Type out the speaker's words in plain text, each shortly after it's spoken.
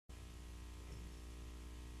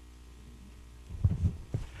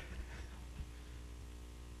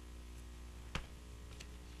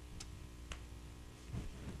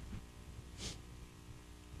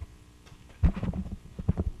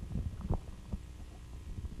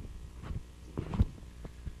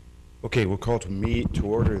Okay, we'll call to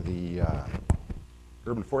order the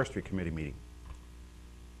Urban Forestry Committee meeting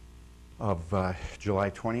of July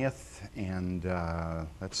 20th. And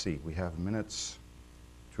let's see, we have minutes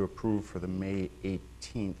to approve for the May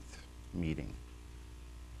 18th meeting.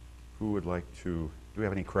 Who would like to, do we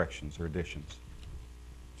have any corrections or additions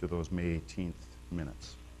to those May 18th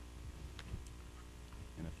minutes?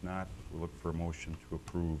 And if not, we'll look for a motion to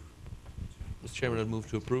approve. Mr. Chairman, I'd move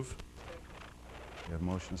to approve. We have a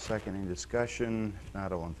motion second. Any discussion? If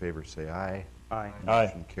not, all in favor say aye. Aye.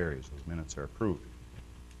 Motion carries. Those minutes are approved.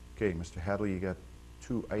 Okay, Mr. Hadley, you got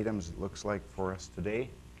two items, it looks like, for us today.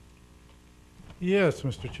 Yes,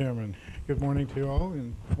 Mr. Chairman. Good morning to you all,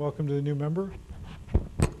 and welcome to the new member.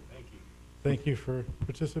 Thank you. Thank you for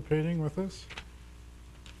participating with us.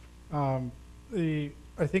 I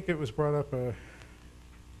think it was brought up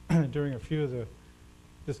during a few of the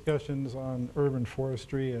discussions on urban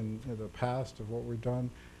forestry and the past of what we've done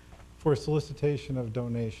for solicitation of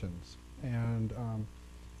donations. And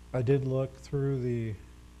I did look through the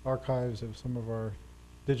archives of some of our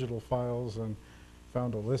digital files and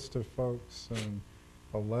found a list of folks and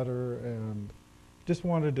a letter, and just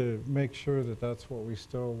wanted to make sure that that's what we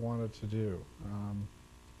still wanted to do.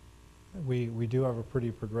 We do have a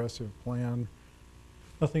pretty progressive plan.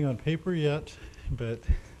 Nothing on paper yet, but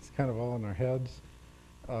it's kind of all in our heads,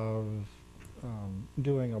 of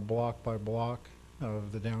doing a block by block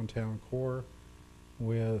of the downtown core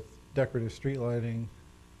with decorative street lighting,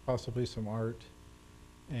 possibly some art,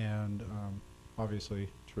 and obviously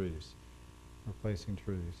trees, replacing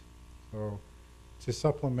trees. So to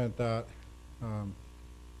supplement that,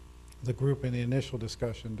 the group in the initial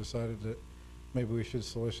discussion decided that maybe we should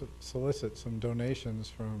solicit some donations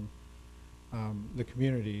from the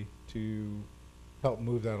community to help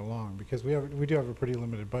move that along, because we do have a pretty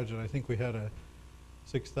limited budget. I think we had a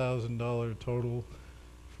 $6,000 total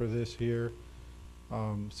for this year.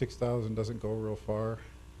 6,000 doesn't go real far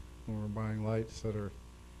when we're buying lights that are,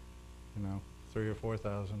 you know, 3,000 or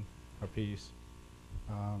 4,000 a piece,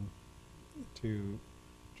 to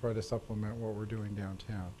try to supplement what we're doing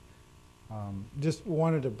downtown. Just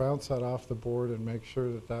wanted to bounce that off the board and make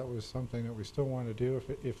sure that that was something that we still want to do.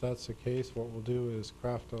 If that's the case, what we'll do is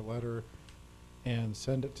craft a letter and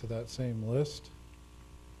send it to that same list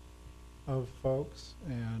of folks.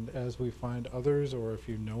 And as we find others, or if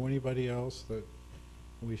you know anybody else that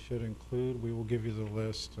we should include, we will give you the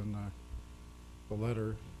list and the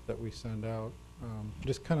letter that we send out.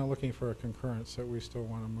 Just kind of looking for a concurrence that we still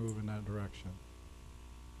want to move in that direction.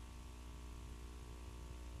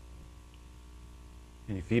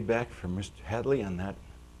 Any feedback from Mr. Hadley on that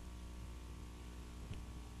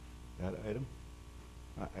item?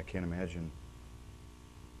 I can't imagine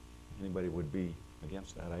anybody would be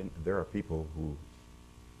against that. There are people who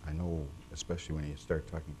I know, especially when you start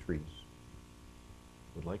talking trees,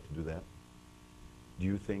 would like to do that. Do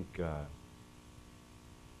you think, is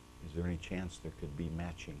there any chance there could be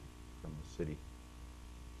matching from the city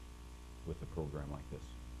with a program like this?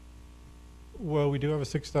 Well, we do have a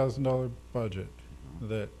 $6,000 budget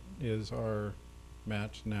that is our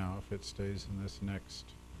match now if it stays in this next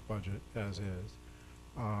budget as is.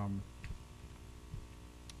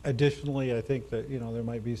 Additionally, I think that, you know, there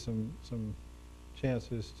might be some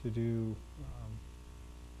chances to do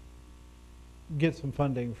get some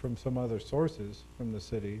funding from some other sources from the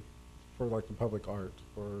city for, like, the public art,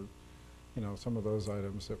 or, you know, some of those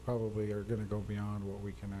items that probably are going to go beyond what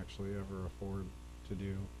we can actually ever afford to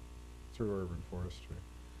do through urban forestry.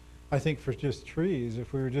 I think for just trees,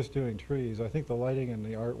 if we were just doing trees, I think the lighting and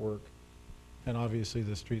the artwork, and obviously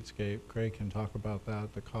the streetscape, Craig can talk about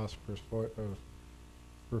that, the cost per foot of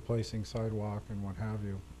replacing sidewalk and what have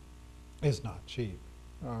you, is not cheap.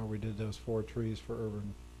 We did those 4 trees for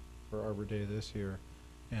Arbor Day this year,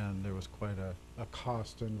 and there was quite a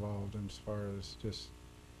cost involved as far as just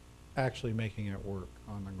actually making it work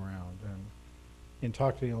on the ground. And in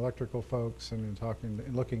talking to the electrical folks and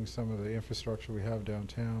in looking some of the infrastructure we have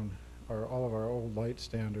downtown, all of our old light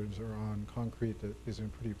standards are on concrete that is in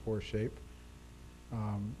pretty poor shape.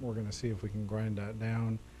 We're going to see if we can grind that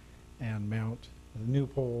down and mount the new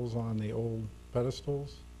poles on the old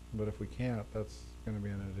pedestals, but if we can't, that's going to be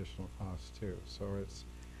an additional cost too. So it's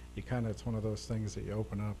one of those things that you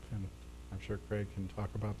open up, and I'm sure Craig can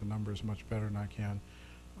talk about the numbers much better than I can.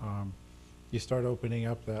 You start opening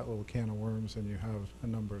up that little can of worms, and you have a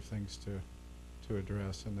number of things to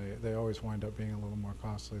address, and they always wind up being a little more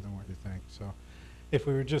costly than what you think. So if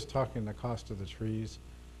we were just talking the cost of the trees,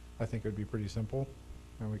 I think it would be pretty simple,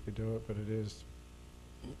 and we could do it, but it is,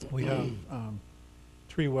 we have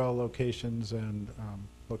tree well locations and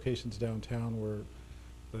locations downtown where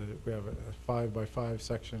We have a 5x5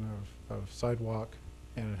 section of sidewalk,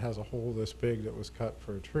 and it has a hole this big that was cut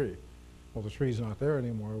for a tree. Well, the tree's not there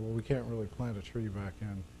anymore. Well, we can't really plant a tree back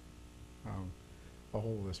in a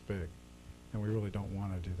hole this big, and we really don't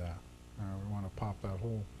want to do that. We want to pop that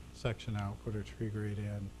whole section out, put a tree grate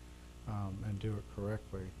in, and do it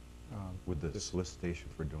correctly. Would the This- solicitation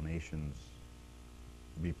for donations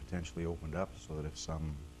be potentially opened up so that if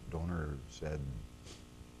some donor said,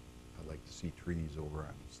 I'd like to see trees over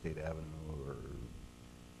on State Avenue or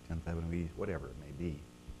 10th Avenue East, whatever it may be?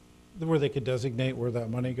 Where they could designate where that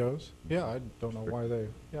money goes? Yeah, I don't know Sure. why they,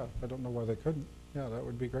 yeah, I don't know why they couldn't. Yeah, that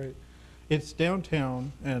would be great. It's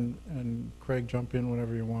downtown, and Craig, jump in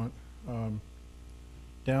whenever you want.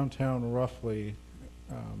 Downtown roughly,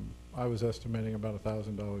 I was estimating about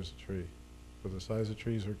 $1,000 a tree for the size of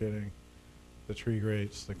trees we're getting, the tree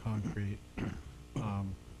grates, the concrete,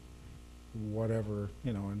 whatever,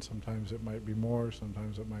 you know, and sometimes it might be more,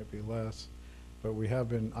 sometimes it might be less. But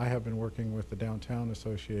I have been working with the Downtown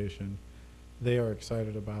Association. They are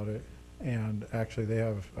excited about it, and actually they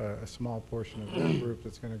have a small portion of their group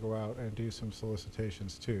that's gonna go out and do some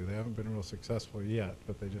solicitations too. They haven't been real successful yet,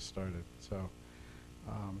 but they just started, so.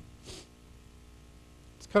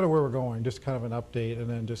 It's kind of where we're going, just kind of an update, and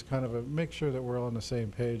then just kind of make sure that we're all on the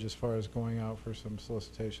same page as far as going out for some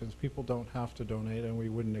solicitations. People don't have to donate, and we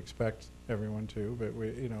wouldn't expect everyone to, but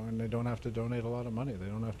you know, and they don't have to donate a lot of money. They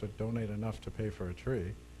don't have to donate enough to pay for a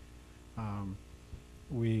tree.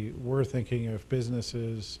 We were thinking if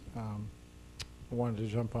businesses wanted to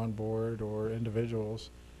jump on board, or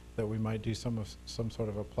individuals, that we might do some sort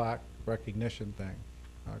of a plaque recognition thing.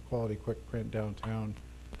 Quality Quick Print Downtown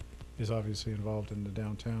is obviously involved in the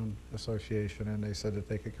Downtown Association, and they said that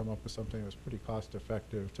they could come up with something that's pretty cost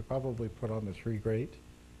effective to probably put on the tree grate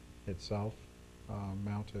itself,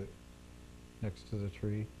 mount it next to the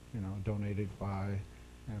tree, you know, donated by,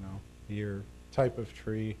 you know, year, type of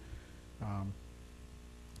tree.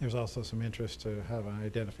 There's also some interest to have an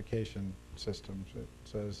identification system that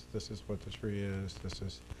says this is what the tree is, this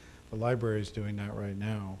is, the library's doing that right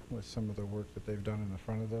now with some of the work that they've done in the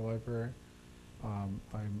front of their library.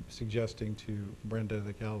 I'm suggesting to Brenda,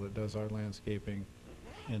 the gal that does our landscaping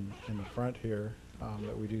in the front here,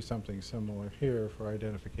 that we do something similar here for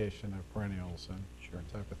identification of perennials and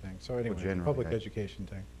that type of thing. So anyway, generally, public education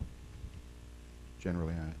thing.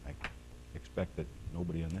 Generally, I expect that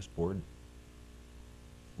nobody on this board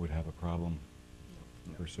would have a problem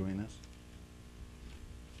pursuing this.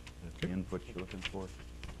 That's the input you're looking for?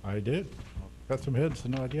 I did. Got some heads to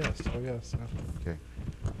nod yes. Oh, yes. Okay.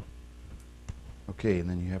 Okay, and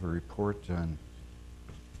then you have a report on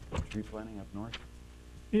tree planting up north?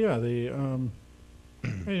 Yeah, you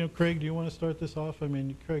know, Craig, do you want to start this off? I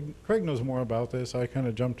mean, Craig knows more about this. I kind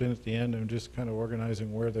of jumped in at the end and just kind of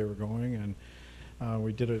organizing where they were going, and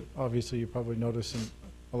we did it. Obviously, you probably noticed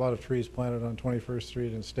a lot of trees planted on 21st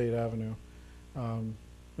Street and State Avenue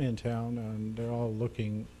in town, and they're all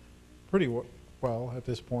looking pretty well at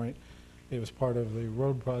this point. It was part of the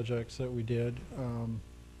road projects that we did.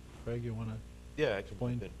 Craig, you want to? Yeah, I can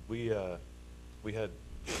Explain. jump in. We had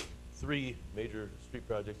 3 major street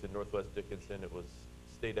projects in Northwest Dickinson. It was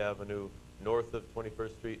State Avenue north of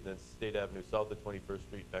 21st Street, and then State Avenue south of 21st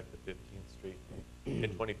Street back to 15th Street,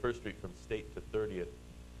 and 21st Street from State to 30th.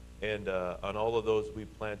 And on all of those, we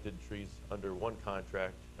planted trees under one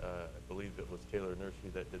contract. I believe it was Taylor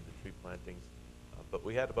Nursery that did the tree plantings. But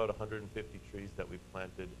we had about 150 trees that we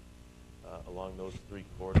planted along those 3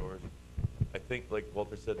 corridors. I think, like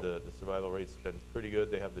Walter said, the survival rate's been pretty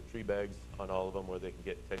good. They have the tree bags on all of them where they can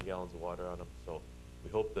get 10 gallons of water on them. So we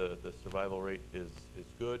hope the survival rate is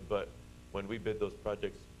good. But when we bid those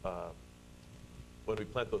projects, when we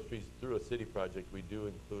plant those trees through a city project, we do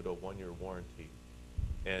include a 1-year warranty.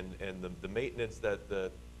 And the maintenance that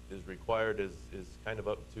is required is kind of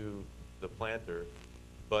up to the planter.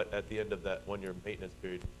 But at the end of that 1-year maintenance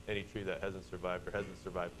period, any tree that hasn't survived or hasn't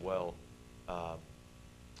survived well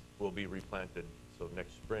will be replanted. So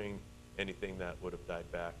next spring, anything that would have died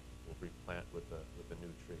back will replant with a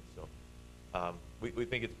new tree. So we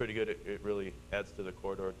think it's pretty good. It really adds to the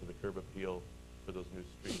corridor, to the curb appeal for those new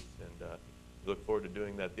streets, and we look forward to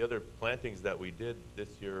doing that. The other plantings that we did this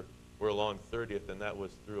year were along 30th, and that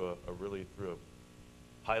was through a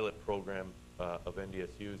pilot program of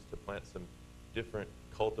NDSU's to plant some different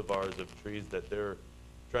cultivars of trees that they're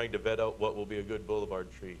trying to vet out what will be a good boulevard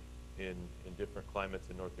tree in different climates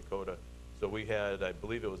in North Dakota. So we had, I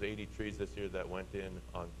believe it was 80 trees this year that went in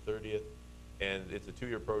on 30th, and it's a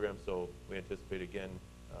 2-year program, so we anticipate again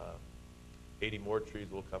 80 more trees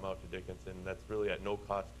will come out to Dickinson. That's really at no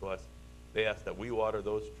cost to us. They ask that we water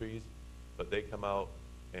those trees, but they come out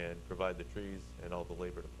and provide the trees and all the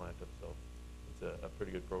labor to plant them. So it's a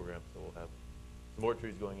pretty good program. So we'll have some more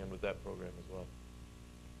trees going in with that program as well.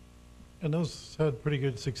 And those had pretty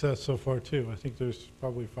good success so far too. I think there's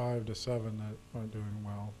probably 5 to 7 that aren't doing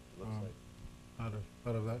well. Looks like.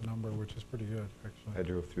 Out of that number, which is pretty good, actually. I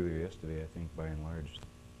drove through there yesterday. I think by and large,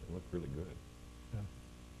 they look really good, Yeah.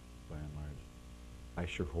 by and large. I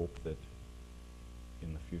sure hope that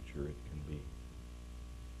in the future it can be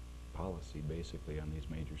policy basically on these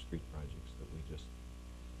major street projects that we just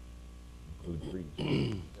include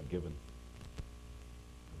trees, a given.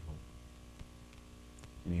 I hope.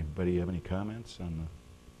 Anybody have any comments on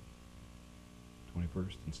the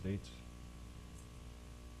 21st and States?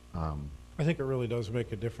 I think it really does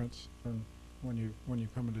make a difference when you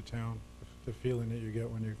come into town, the feeling that you get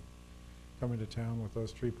when you come into town with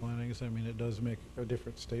those tree plantings. I mean, it does make a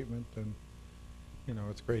different statement, and you know,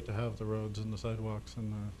 it's great to have the roads and the sidewalks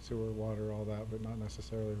and the sewer, water, all that, but not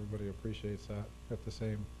necessarily everybody appreciates that at the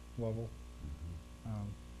same level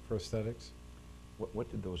for aesthetics. What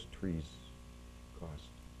did those trees cost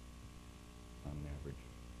on average?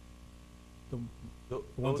 The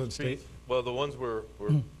ones Those on State? trees- Well, the ones were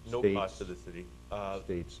no States. cost to the city.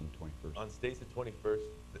 States and 21st. On States at 21st,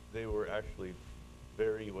 they were actually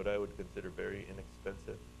what I would consider very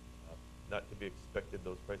inexpensive. Not to be expected,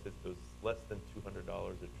 those prices. It was less than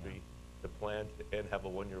 $200 a tree to plant and have a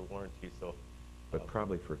 1-year warranty. So, But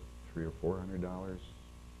probably for $300 or $400,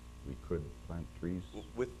 we could plant trees.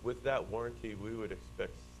 with that warranty, we would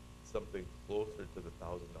expect something closer to the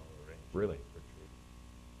 $1,000 range. Really? Per tree.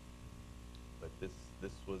 But this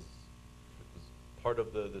was part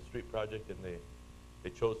of the street project, and they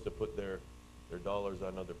chose to put their dollars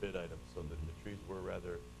on other bid items, so that the trees were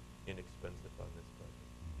rather inexpensive on this project.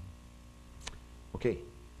 Okay,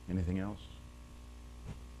 anything else?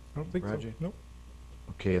 I don't think so. Roger? Nope.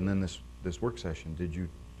 Okay, and then this work session, did you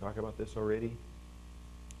talk about this already?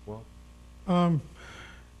 Well,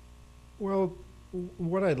 Well,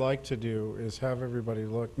 what I'd like to do is have everybody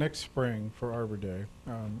look next spring for Arbor Day.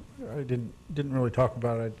 I didn't really talk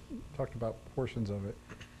about it. I talked about portions of it.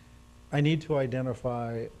 I need to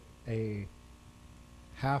identify a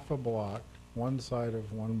half a block, one side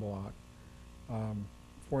of one block,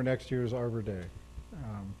 for next year's Arbor Day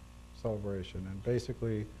celebration. And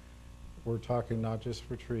basically, we're talking not just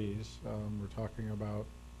for trees. We're talking about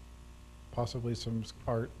possibly some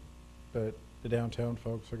art that the downtown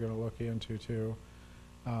folks are going to look into too,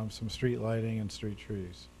 some street lighting and street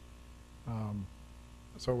trees.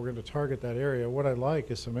 So we're going to target that area. What I'd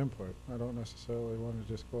like is some input. I don't necessarily want to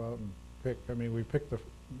just go out and pick. I mean, we picked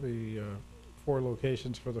the 4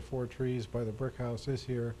 locations for the 4 trees by the brick house this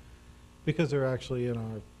year because they're actually in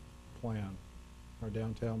our plan, our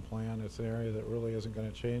downtown plan. It's an area that really isn't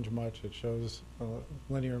going to change much. It shows a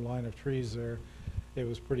linear line of trees there. It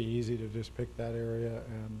was pretty easy to just pick that area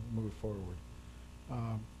and move forward.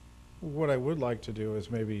 What I would like to do is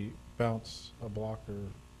maybe bounce a block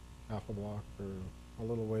or half a block or a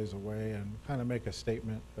little ways away and kind of make a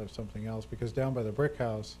statement of something else, because down by the brick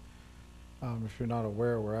house, if you're not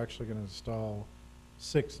aware, we're actually going to install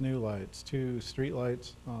 6 new lights, 2 street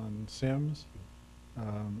lights on Sims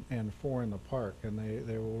and 4 in the park, and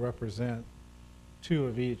they will represent 2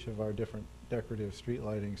 of each of our different decorative street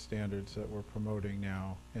lighting standards that we're promoting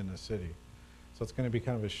now in the city. So it's going to be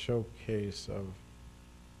kind of a showcase of,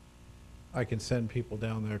 I can send people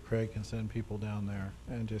down there, Craig can send people down there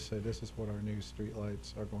and just say, this is what our new street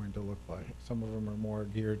lights are going to look like. Some of them are more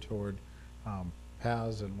geared toward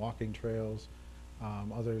paths and walking trails.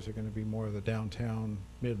 Others are going to be more of the downtown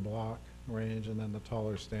mid-block range, and then the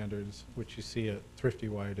taller standards, which you see at Thrifty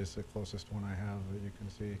White is the closest one I have that you can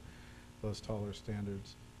see those taller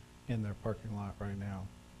standards in their parking lot right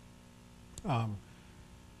now.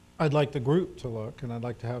 I'd like the group to look, and I'd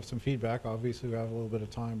like to have some feedback. Obviously, we have a little bit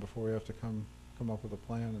of time before we have to come up with a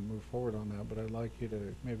plan and move forward on that, but I'd like you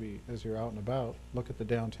to maybe, as you're out and about, look at the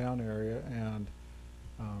downtown area and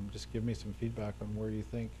just give me some feedback on where you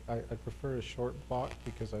think. I prefer a short block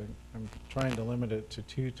because I'm trying to limit it to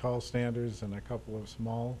 2 tall standards and a couple of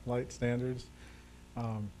small light standards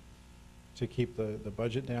to keep the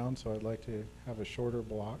budget down. So I'd like to have a shorter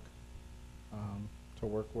block to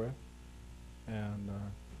work with, and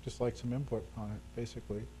just like some input on it,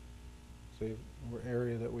 basically. See an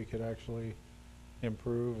area that we could actually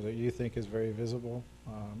improve that you think is very visible.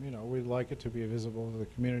 You know, we'd like it to be visible to the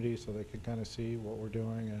community so they can kind of see what we're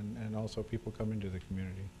doing, and also people coming to the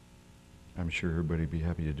community. I'm sure everybody'd be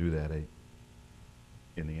happy to do that.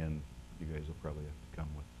 In the end, you guys will probably have to come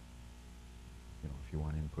with, you know, if you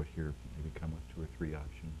want input here, maybe come with 2 or 3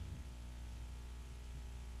 options.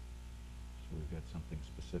 So we've got something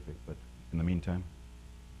specific, but in the meantime,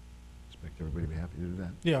 Expect everybody to be happy to do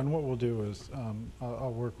that. Yeah, and what we'll do is,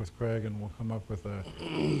 I'll work with Craig and we'll come up with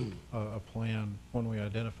a plan when we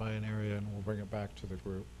identify an area, and we'll bring it back to the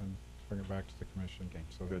group and bring it back to the commission. Okay,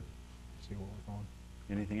 So good. see where we're going.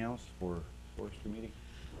 Anything else for forestry meeting?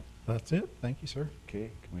 That's it. Thank you, sir.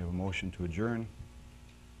 Okay, can we have a motion to adjourn?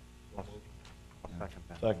 I'll second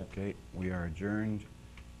that. Second. Okay, we are adjourned,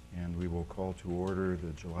 and we will call to order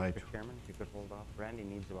the July, Mr. Chairman, if you could hold off. Randy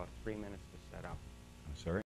needs about 3 minutes to set up. sorry?